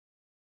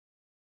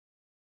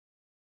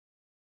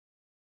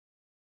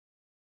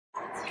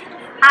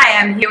Hi,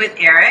 I'm here with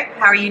Eric.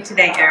 How are you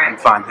today, Eric? I'm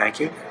fine, thank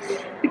you.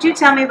 Could you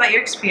tell me about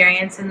your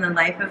experience in the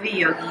Life of a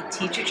Yogi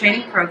teacher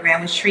training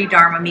program with Sri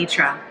Dharma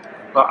Mitra?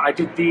 Well, I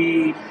did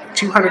the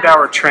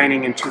 200-hour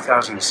training in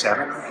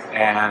 2007,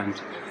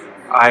 and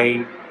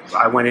I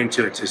went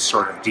into it to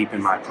sort of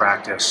deepen my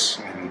practice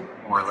in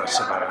more or less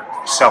of a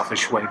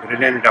selfish way, but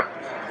it ended up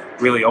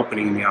really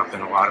opening me up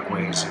in a lot of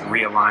ways and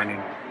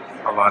realigning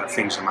a lot of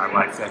things in my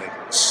life that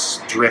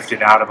had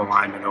drifted out of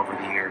alignment over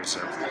the years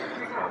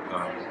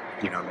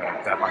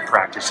that my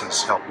practice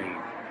has helped me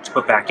to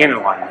put back in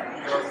alignment.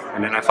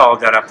 And then I followed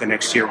that up the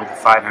next year with a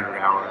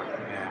 500-hour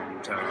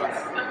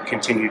and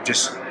continued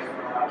just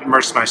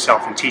immersed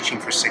myself in teaching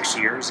for 6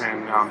 years,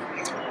 and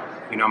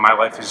my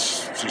life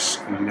has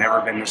just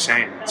never been the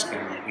same. It's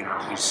been,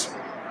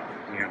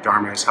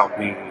 Dharma has helped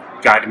me,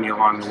 guided me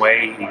along the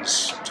way.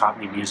 He's taught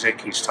me music.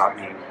 He's taught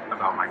me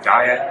about my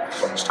diet.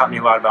 He's taught me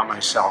a lot about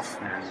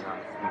myself, and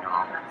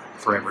I'm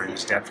forever in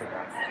his debt for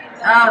that.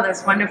 Oh,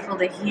 that's wonderful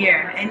to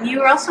hear. And you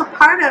were also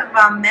part of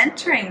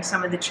mentoring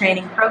some of the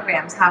training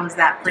programs. How was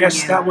that for you?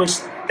 Yes, that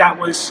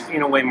was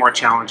in a way more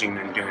challenging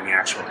than doing the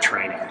actual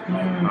training,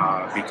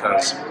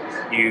 because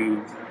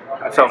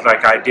I felt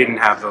like I didn't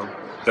have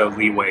the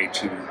leeway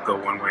to go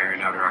one way or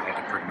another. I had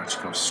to pretty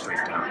much go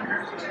straight down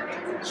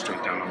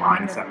the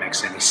line, if that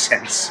makes any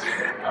sense.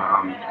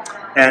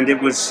 And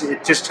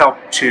it just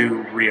helped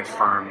to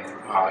reaffirm.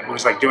 It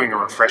was like doing a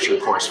refresher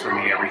course for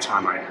me every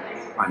time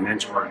I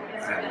mentored,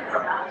 and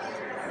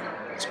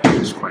it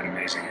was quite an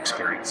amazing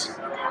experience.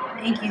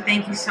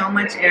 Thank you so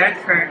much, Eric,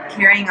 for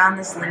carrying on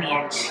this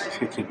lineage.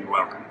 You're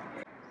welcome.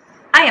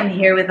 I am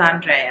here with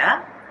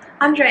Andrea.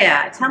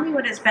 Andrea, tell me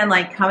what it's been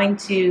like coming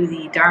to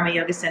the Dharma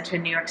Yoga Center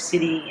in New York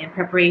City in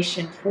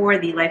preparation for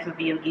the Life of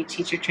a Yogi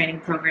teacher training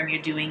program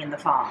you're doing in the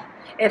fall.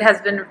 It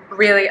has been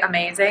really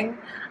amazing.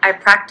 I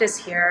practice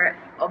here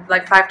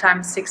like 5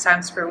 times, 6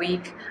 times per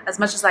week, as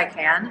much as I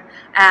can,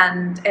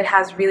 and it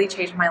has really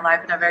changed my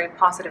life in a very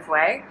positive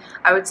way.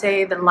 I would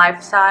say the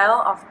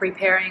lifestyle of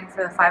preparing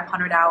for the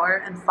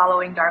 500-hour and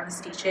following Dharma's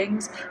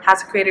teachings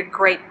has created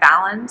great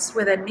balance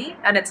within me,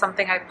 and it's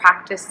something I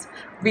practice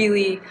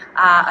really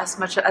as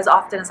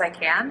often as I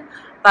can.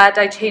 But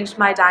I changed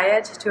my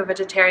diet to a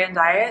vegetarian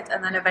diet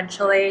and then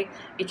eventually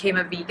became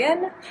a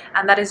vegan,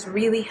 and that is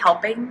really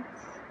helping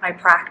my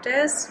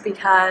practice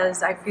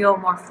because I feel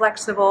more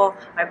flexible,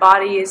 my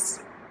body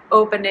is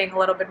opening a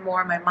little bit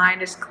more, my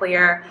mind is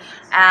clear,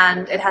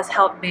 and it has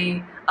helped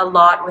me a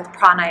lot with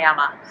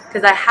pranayama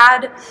because I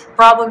had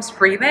problems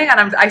breathing,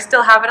 and I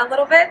still have it a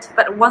little bit,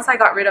 but once I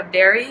got rid of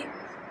dairy,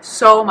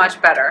 so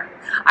much better.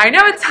 I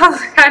know it sounds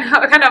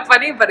kind of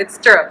funny, but it's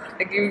true.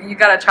 Like you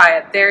gotta try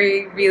it.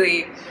 Dairy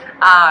really,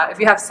 if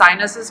you have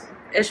sinus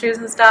issues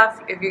and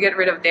stuff, if you get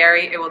rid of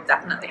dairy, it will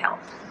definitely help,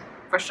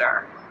 for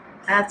sure.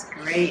 That's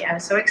great. I'm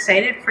so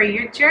excited for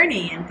your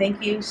journey, and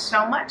thank you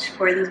so much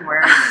for these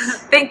words.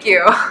 Thank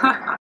you.